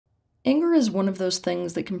Anger is one of those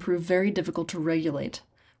things that can prove very difficult to regulate.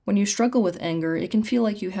 When you struggle with anger, it can feel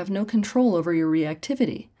like you have no control over your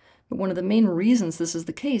reactivity. But one of the main reasons this is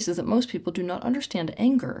the case is that most people do not understand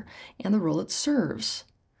anger and the role it serves.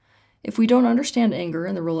 If we don't understand anger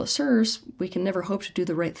and the role it serves, we can never hope to do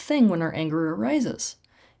the right thing when our anger arises.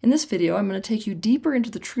 In this video, I'm going to take you deeper into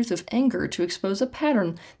the truth of anger to expose a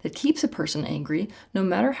pattern that keeps a person angry no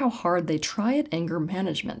matter how hard they try at anger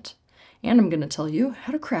management. And I'm going to tell you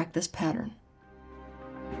how to crack this pattern.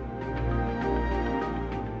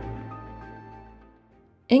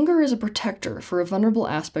 Anger is a protector for a vulnerable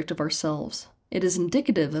aspect of ourselves. It is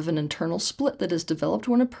indicative of an internal split that is developed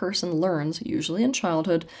when a person learns, usually in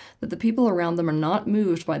childhood, that the people around them are not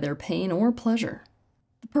moved by their pain or pleasure.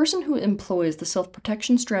 The person who employs the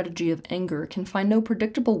self-protection strategy of anger can find no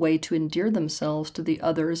predictable way to endear themselves to the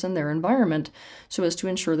others in their environment so as to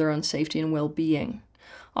ensure their own safety and well-being.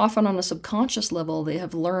 Often on a subconscious level, they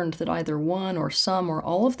have learned that either one or some or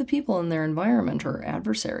all of the people in their environment are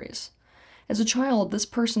adversaries. As a child, this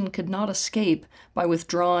person could not escape by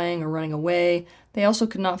withdrawing or running away. They also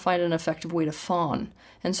could not find an effective way to fawn,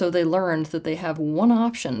 and so they learned that they have one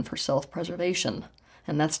option for self-preservation,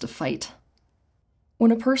 and that's to fight.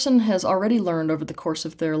 When a person has already learned over the course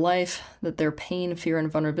of their life that their pain, fear, and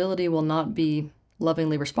vulnerability will not be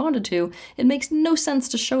lovingly responded to, it makes no sense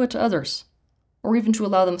to show it to others, or even to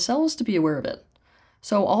allow themselves to be aware of it.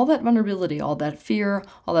 So all that vulnerability, all that fear,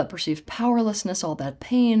 all that perceived powerlessness, all that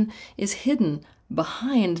pain is hidden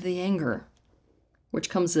behind the anger, which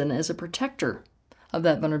comes in as a protector of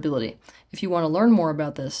that vulnerability. If you want to learn more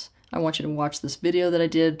about this, I want you to watch this video that I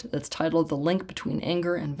did that's titled The Link Between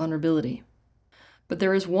Anger and Vulnerability. But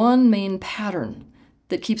there is one main pattern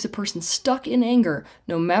that keeps a person stuck in anger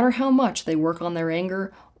no matter how much they work on their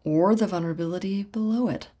anger or the vulnerability below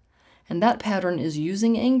it. And that pattern is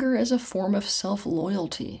using anger as a form of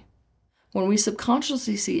self-loyalty. When we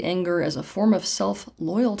subconsciously see anger as a form of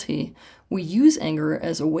self-loyalty, we use anger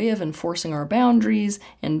as a way of enforcing our boundaries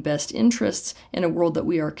and best interests in a world that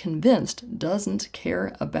we are convinced doesn't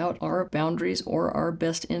care about our boundaries or our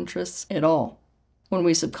best interests at all. When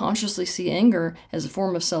we subconsciously see anger as a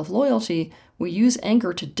form of self-loyalty, we use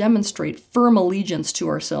anger to demonstrate firm allegiance to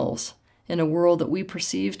ourselves in a world that we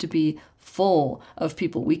perceive to be full of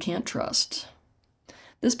people we can't trust.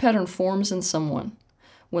 This pattern forms in someone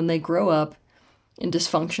when they grow up in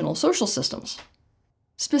dysfunctional social systems,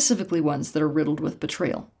 specifically ones that are riddled with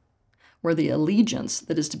betrayal, where the allegiance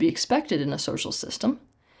that is to be expected in a social system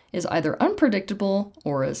is either unpredictable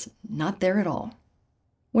or is not there at all.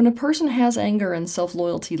 When a person has anger and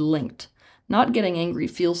self-loyalty linked, not getting angry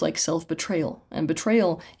feels like self-betrayal, and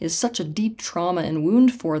betrayal is such a deep trauma and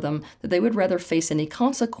wound for them that they would rather face any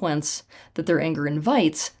consequence that their anger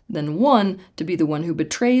invites than 1, to be the one who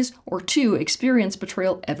betrays, or 2, experience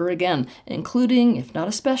betrayal ever again, including, if not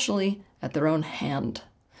especially, at their own hand.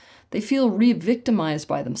 They feel re-victimized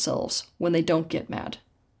by themselves when they don't get mad.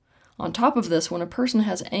 On top of this, when a person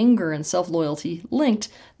has anger and self-loyalty linked,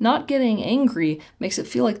 not getting angry makes it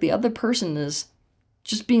feel like the other person is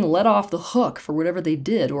just being let off the hook for whatever they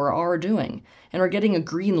did or are doing, and are getting a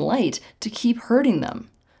green light to keep hurting them.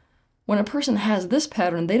 When a person has this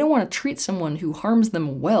pattern, they don't want to treat someone who harms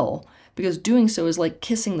them well, because doing so is like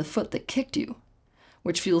kissing the foot that kicked you,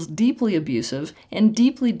 which feels deeply abusive and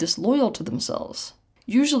deeply disloyal to themselves.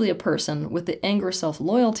 Usually a person with the anger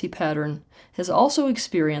self-loyalty pattern has also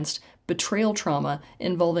experienced betrayal trauma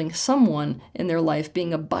involving someone in their life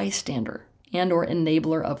being a bystander and or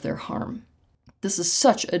enabler of their harm. This is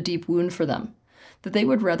such a deep wound for them that they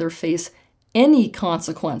would rather face any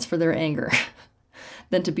consequence for their anger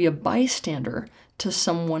than to be a bystander to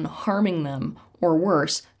someone harming them, or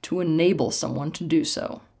worse, to enable someone to do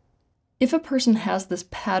so. If a person has this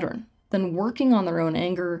pattern, then working on their own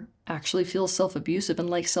anger actually feels self-abusive and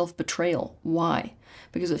like self-betrayal. Why?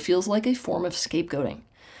 Because it feels like a form of scapegoating.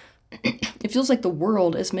 It feels like the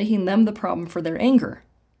world is making them the problem for their anger,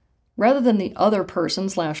 rather than the other person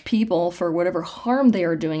 / people for whatever harm they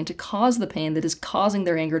are doing to cause the pain that is causing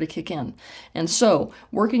their anger to kick in. And so,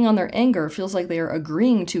 working on their anger feels like they are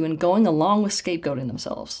agreeing to and going along with scapegoating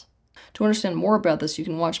themselves. To understand more about this, you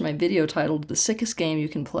can watch my video titled The Sickest Game You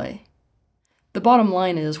Can Play. The bottom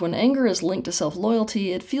line is, when anger is linked to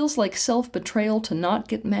self-loyalty, it feels like self-betrayal to not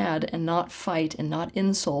get mad and not fight and not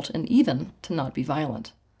insult and even to not be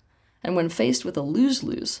violent. And when faced with a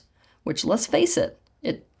lose-lose, which, let's face it,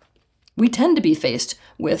 we tend to be faced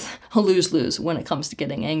with a lose-lose when it comes to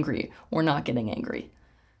getting angry or not getting angry.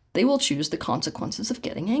 They will choose the consequences of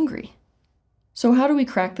getting angry. So how do we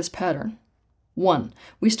crack this pattern? 1.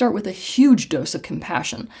 We start with a huge dose of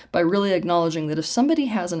compassion by really acknowledging that if somebody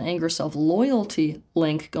has an anger self-loyalty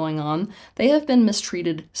link going on, they have been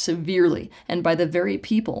mistreated severely and by the very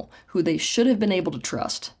people who they should have been able to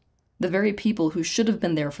trust, the very people who should have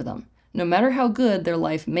been there for them. No matter how good their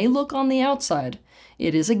life may look on the outside,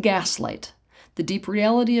 it is a gaslight. The deep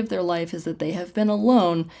reality of their life is that they have been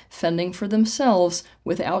alone, fending for themselves,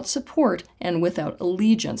 without support and without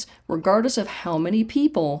allegiance, regardless of how many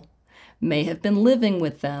people may have been living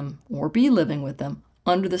with them or be living with them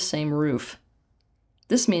under the same roof.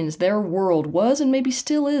 This means their world was and maybe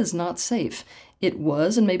still is not safe. It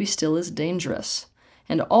was and maybe still is dangerous.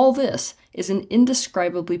 And all this is an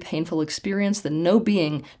indescribably painful experience that no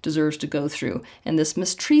being deserves to go through, and this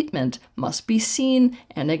mistreatment must be seen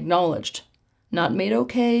and acknowledged. Not made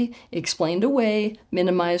okay, explained away,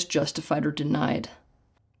 minimized, justified, or denied.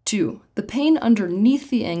 2. The pain underneath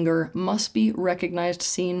the anger must be recognized,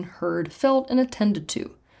 seen, heard, felt, and attended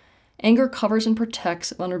to. Anger covers and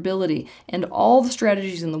protects vulnerability, and all the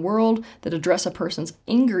strategies in the world that address a person's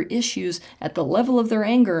anger issues at the level of their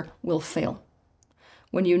anger will fail.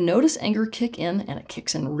 When you notice anger kick in, and it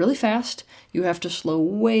kicks in really fast, you have to slow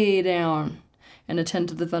way down and attend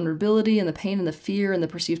to the vulnerability and the pain and the fear and the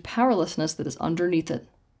perceived powerlessness that is underneath it.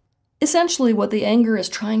 Essentially, what the anger is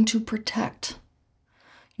trying to protect.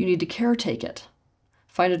 You need to caretake it.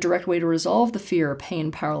 Find a direct way to resolve the fear,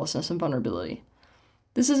 pain, powerlessness, and vulnerability.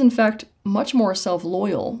 This is, in fact, much more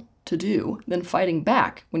self-loyal to do than fighting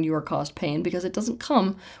back when you are caused pain, because it doesn't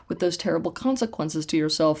come with those terrible consequences to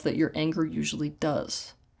yourself that your anger usually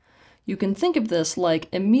does. You can think of this like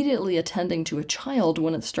immediately attending to a child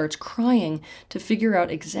when it starts crying to figure out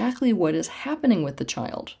exactly what is happening with the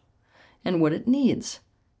child and what it needs,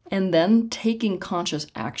 and then taking conscious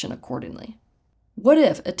action accordingly. What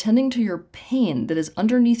if attending to your pain that is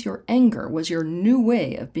underneath your anger was your new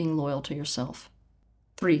way of being loyal to yourself?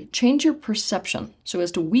 3. Change your perception so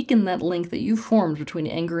as to weaken that link that you formed between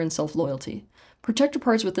anger and self-loyalty. Protector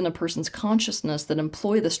parts within a person's consciousness that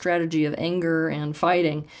employ the strategy of anger and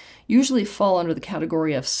fighting usually fall under the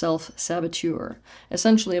category of self-saboteur,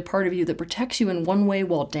 essentially a part of you that protects you in one way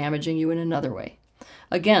while damaging you in another way.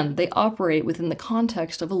 Again, they operate within the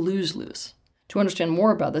context of a lose-lose. To understand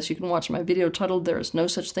more about this, you can watch my video titled "There is no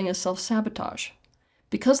such thing as self-sabotage."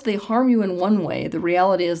 Because they harm you in one way, the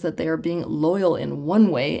reality is that they are being loyal in one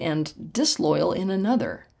way and disloyal in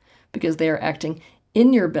another, because they are acting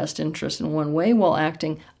in your best interest in one way while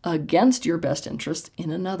acting against your best interest in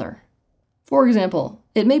another. For example,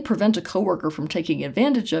 it may prevent a coworker from taking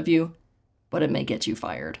advantage of you, but it may get you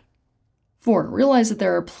fired. 4. Realize that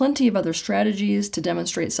there are plenty of other strategies to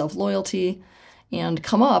demonstrate self-loyalty, and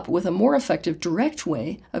come up with a more effective, direct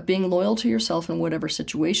way of being loyal to yourself in whatever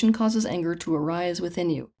situation causes anger to arise within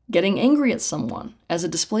you. Getting angry at someone as a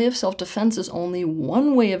display of self-defense is only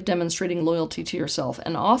one way of demonstrating loyalty to yourself,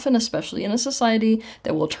 and often, especially in a society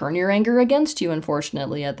that will turn your anger against you,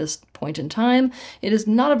 unfortunately, at this point in time, it is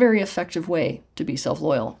not a very effective way to be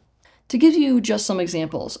self-loyal. To give you just some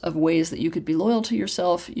examples of ways that you could be loyal to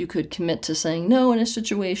yourself, you could commit to saying no in a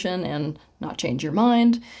situation and not change your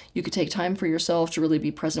mind. You could take time for yourself to really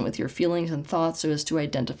be present with your feelings and thoughts so as to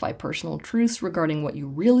identify personal truths regarding what you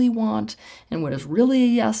really want and what is really a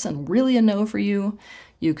yes and really a no for you.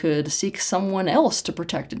 You could seek someone else to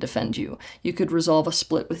protect and defend you. You could resolve a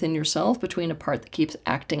split within yourself between a part that keeps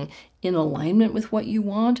acting in alignment with what you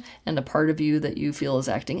want and a part of you that you feel is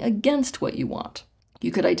acting against what you want.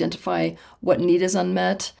 You could identify what need is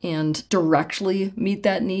unmet and directly meet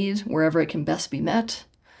that need wherever it can best be met.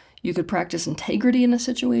 You could practice integrity in a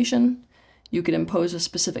situation. You could impose a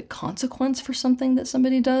specific consequence for something that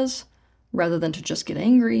somebody does, rather than to just get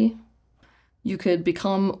angry. You could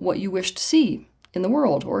become what you wish to see in the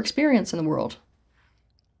world or experience in the world.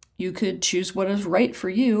 You could choose what is right for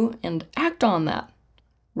you and act on that,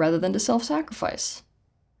 rather than to self-sacrifice.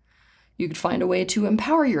 You could find a way to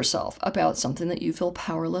empower yourself about something that you feel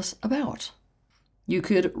powerless about. You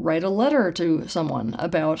could write a letter to someone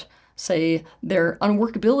about, say, their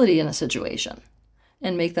unworkability in a situation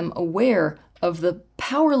and make them aware of the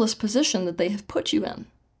powerless position that they have put you in.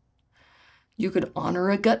 You could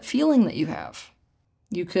honor a gut feeling that you have.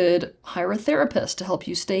 You could hire a therapist to help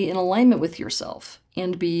you stay in alignment with yourself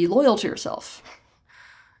and be loyal to yourself.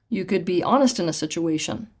 You could be honest in a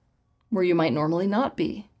situation where you might normally not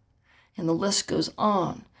be. And the list goes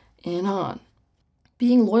on and on.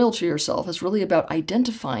 Being loyal to yourself is really about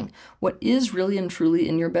identifying what is really and truly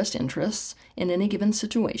in your best interests in any given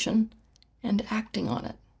situation and acting on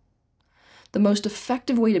it. The most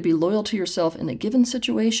effective way to be loyal to yourself in a given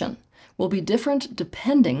situation will be different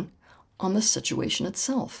depending on the situation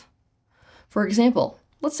itself. For example,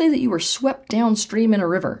 Let's say that you were swept downstream in a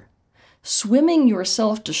river. Swimming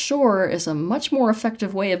yourself to shore is a much more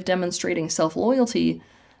effective way of demonstrating self-loyalty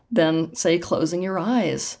than, say, closing your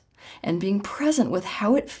eyes and being present with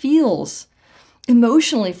how it feels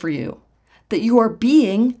emotionally for you that you are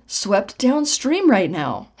being swept downstream right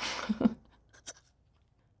now.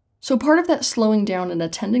 So part of that slowing down and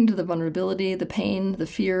attending to the vulnerability, the pain, the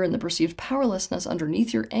fear, and the perceived powerlessness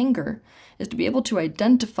underneath your anger is to be able to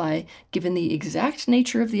identify, given the exact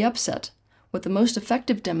nature of the upset, what the most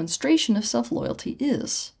effective demonstration of self-loyalty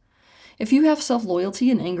is. If you have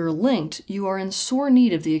self-loyalty and anger linked, you are in sore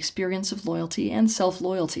need of the experience of loyalty and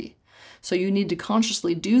self-loyalty. So you need to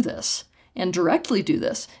consciously do this, and directly do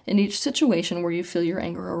this, in each situation where you feel your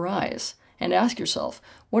anger arise. And ask yourself,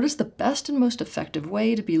 what is the best and most effective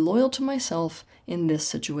way to be loyal to myself in this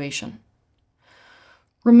situation?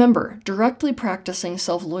 Remember, directly practicing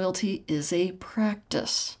self-loyalty is a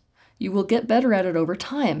practice. You will get better at it over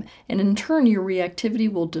time, and in turn your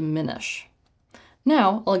reactivity will diminish.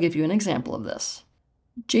 Now, I'll give you an example of this.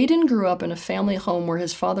 Jaden grew up in a family home where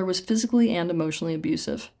his father was physically and emotionally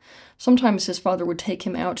abusive. Sometimes his father would take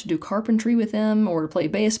him out to do carpentry with him or to play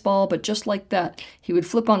baseball, but just like that, he would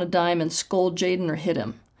flip on a dime and scold Jaden or hit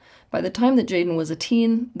him. By the time that Jaden was a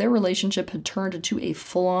teen, their relationship had turned into a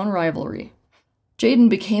full-on rivalry. Jaden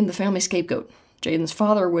became the family scapegoat. Jaden's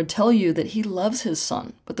father would tell you that he loves his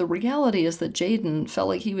son, but the reality is that Jaden felt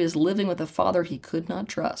like he was living with a father he could not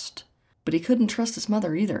trust. But he couldn't trust his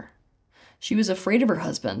mother either. She was afraid of her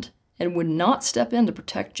husband and would not step in to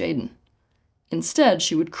protect Jaden. Instead,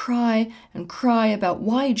 she would cry and cry about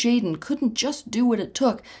why Jaden couldn't just do what it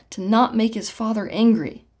took to not make his father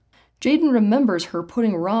angry. Jaden remembers her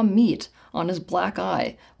putting raw meat on his black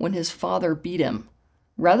eye when his father beat him,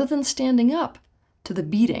 rather than standing up to the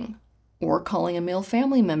beating, or calling a male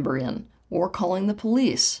family member in, or calling the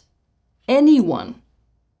police. Anyone.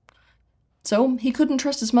 So he couldn't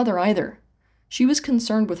trust his mother either. She was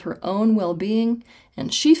concerned with her own well-being,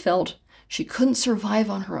 and she felt she couldn't survive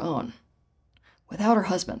on her own, without her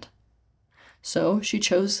husband. So she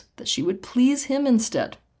chose that she would please him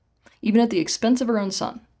instead, even at the expense of her own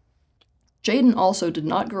son. Jaden also did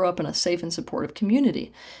not grow up in a safe and supportive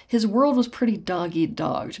community. His world was pretty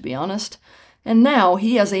dog-eat-dog, to be honest, and now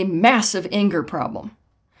he has a massive anger problem.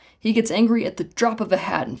 He gets angry at the drop of a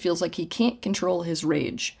hat and feels like he can't control his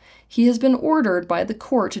rage. He has been ordered by the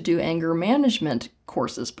court to do anger management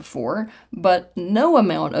courses before, but no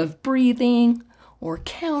amount of breathing, or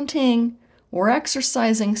counting, or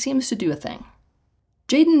exercising seems to do a thing.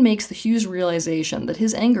 Jaden makes the huge realization that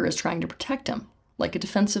his anger is trying to protect him, like a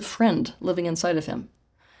defensive friend living inside of him,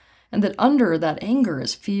 and that under that anger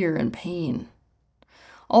is fear and pain.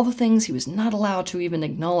 All the things he was not allowed to even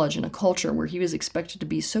acknowledge in a culture where he was expected to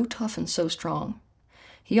be so tough and so strong.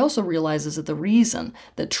 He also realizes that the reason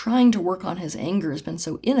that trying to work on his anger has been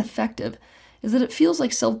so ineffective is that it feels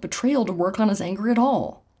like self-betrayal to work on his anger at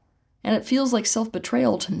all. And it feels like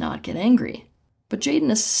self-betrayal to not get angry. But Jaden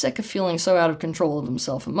is sick of feeling so out of control of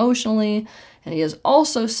himself emotionally, and he is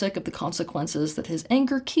also sick of the consequences that his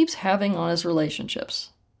anger keeps having on his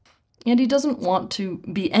relationships. And he doesn't want to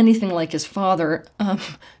be anything like his father,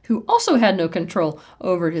 who also had no control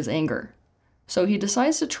over his anger. So he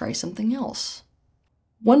decides to try something else.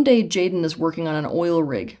 One day, Jaden is working on an oil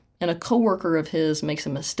rig, and a coworker of his makes a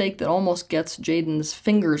mistake that almost gets Jaden's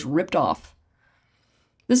fingers ripped off.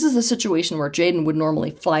 This is a situation where Jaden would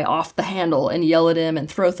normally fly off the handle and yell at him and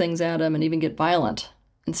throw things at him and even get violent.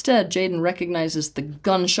 Instead, Jaden recognizes the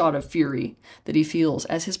gunshot of fury that he feels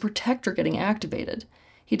as his protector getting activated.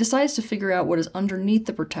 He decides to figure out what is underneath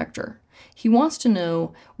the protector. He wants to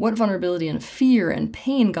know what vulnerability and fear and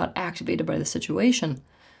pain got activated by the situation.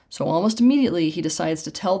 So almost immediately, he decides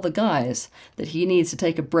to tell the guys that he needs to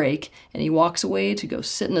take a break, and he walks away to go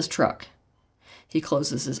sit in his truck. He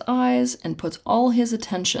closes his eyes and puts all his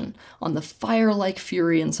attention on the fire-like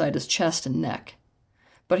fury inside his chest and neck.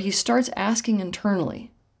 But he starts asking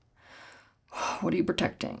internally, what are you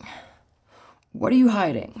protecting? What are you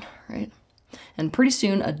hiding, right? And pretty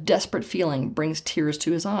soon, a desperate feeling brings tears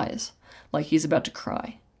to his eyes, like he's about to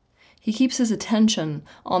cry. He keeps his attention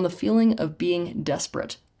on the feeling of being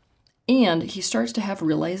desperate, and he starts to have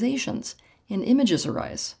realizations, and images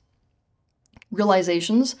arise.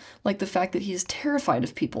 Realizations like the fact that he is terrified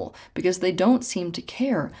of people because they don't seem to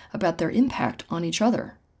care about their impact on each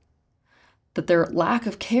other. That their lack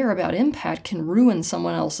of care about impact can ruin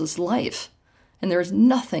someone else's life, and there is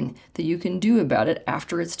nothing that you can do about it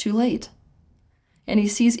after it's too late. And he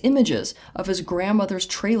sees images of his grandmother's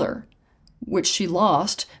trailer, which she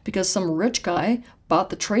lost because some rich guy bought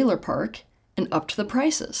the trailer park and upped the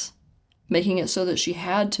prices. making it so that she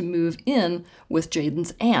had to move in with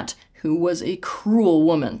Jaden's aunt, who was a cruel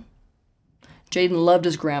woman. Jaden loved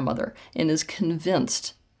his grandmother and is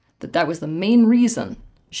convinced that that was the main reason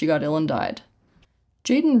she got ill and died.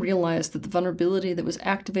 Jaden realized that the vulnerability that was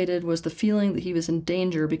activated was the feeling that he was in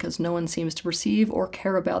danger because no one seems to perceive or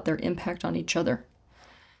care about their impact on each other.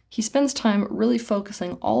 He spends time really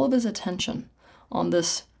focusing all of his attention on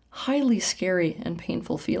this highly scary and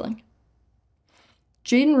painful feeling.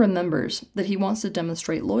 Jaden remembers that he wants to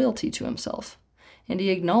demonstrate loyalty to himself, and he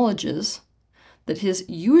acknowledges that his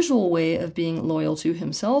usual way of being loyal to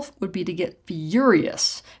himself would be to get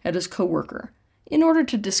furious at his coworker in order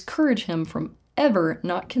to discourage him from ever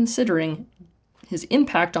not considering his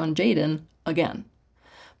impact on Jaden again.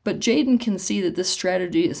 But Jaden can see that this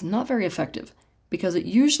strategy is not very effective because it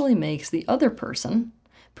usually makes the other person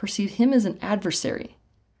perceive him as an adversary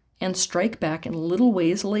and strike back in little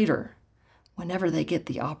ways later whenever they get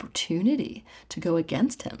the opportunity to go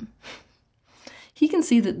against him. He can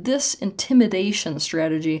see that this intimidation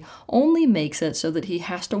strategy only makes it so that he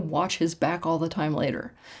has to watch his back all the time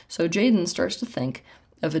later. So Jaden starts to think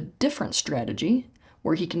of a different strategy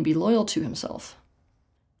where he can be loyal to himself.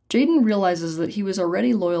 Jaden realizes that he was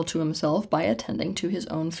already loyal to himself by attending to his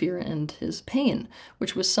own fear and his pain,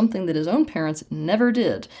 which was something that his own parents never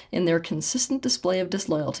did in their consistent display of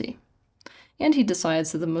disloyalty. And he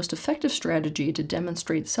decides that the most effective strategy to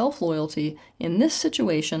demonstrate self-loyalty in this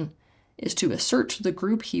situation is to assert to the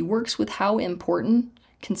group he works with how important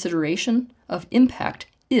consideration of impact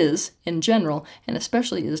is in general, and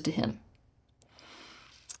especially is to him.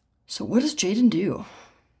 So what does Jaden do?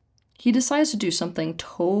 He decides to do something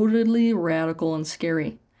totally radical and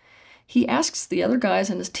scary. He asks the other guys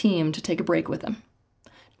in his team to take a break with him.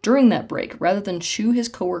 During that break, rather than chew his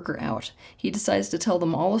coworker out, he decides to tell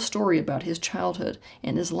them all a story about his childhood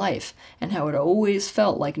and his life, and how it always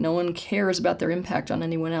felt like no one cares about their impact on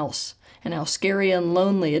anyone else, and how scary and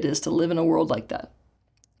lonely it is to live in a world like that.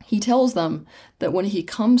 He tells them that when he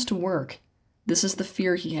comes to work, this is the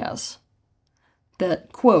fear he has.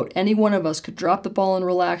 That, quote, any one of us could drop the ball and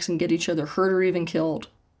relax and get each other hurt or even killed.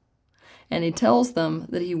 And he tells them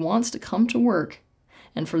that he wants to come to work,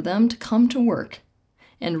 and for them to come to work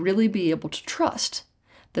and really be able to trust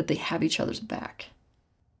that they have each other's back.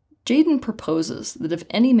 Jaden proposes that if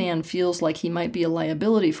any man feels like he might be a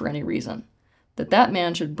liability for any reason, that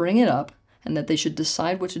man should bring it up and that they should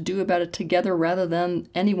decide what to do about it together rather than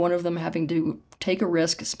any one of them having to take a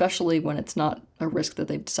risk, especially when it's not a risk that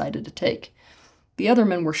they've decided to take. The other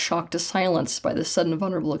men were shocked to silence by this sudden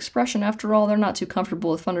vulnerable expression. After all, they're not too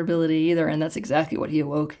comfortable with vulnerability either, and that's exactly what he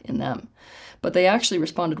awoke in them. But they actually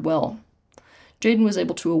responded well. Jaden was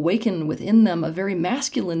able to awaken within them a very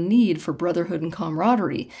masculine need for brotherhood and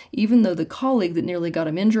camaraderie, even though the colleague that nearly got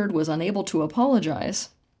him injured was unable to apologize.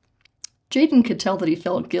 Jaden could tell that he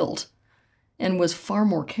felt guilt, and was far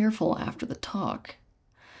more careful after the talk.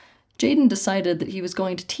 Jaden decided that he was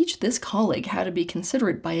going to teach this colleague how to be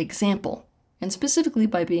considerate by example, and specifically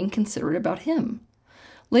by being considerate about him.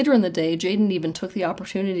 Later in the day, Jaden even took the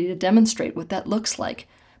opportunity to demonstrate what that looks like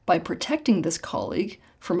by protecting this colleague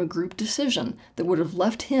from a group decision that would have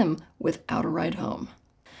left him without a ride home.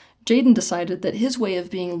 Jaden decided that his way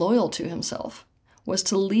of being loyal to himself was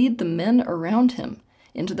to lead the men around him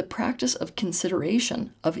into the practice of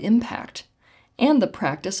consideration of impact and the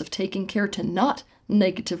practice of taking care to not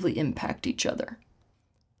negatively impact each other.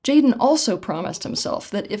 Jaden also promised himself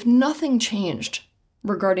that if nothing changed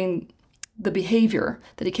regarding the behavior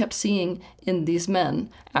that he kept seeing in these men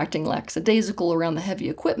acting lackadaisical around the heavy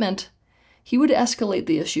equipment, he would escalate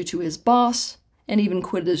the issue to his boss and even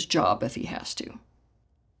quit his job if he has to.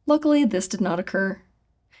 Luckily, this did not occur.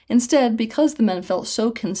 Instead, because the men felt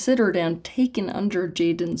so considered and taken under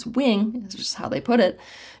Jaden's wing, is just how they put it,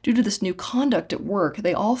 due to this new conduct at work,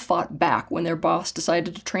 they all fought back when their boss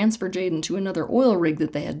decided to transfer Jaden to another oil rig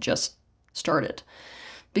that they had just started.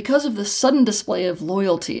 Because of this sudden display of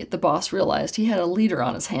loyalty, the boss realized he had a leader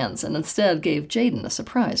on his hands and instead gave Jaden a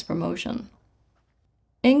surprise promotion.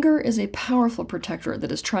 Anger is a powerful protector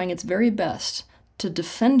that is trying its very best to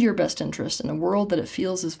defend your best interest in a world that it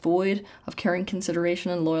feels is void of caring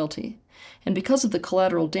consideration and loyalty. And because of the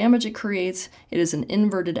collateral damage it creates, it is an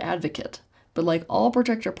inverted advocate. But like all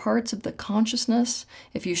protector parts of the consciousness,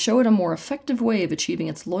 if you show it a more effective way of achieving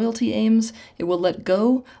its loyalty aims, it will let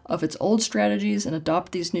go of its old strategies and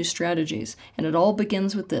adopt these new strategies. And it all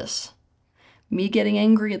begins with this. Me getting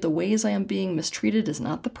angry at the ways I am being mistreated is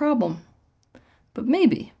not the problem. But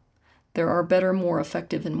maybe there are better, more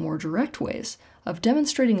effective, and more direct ways of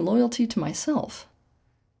demonstrating loyalty to myself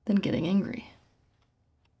than getting angry.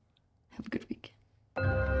 Have a good week.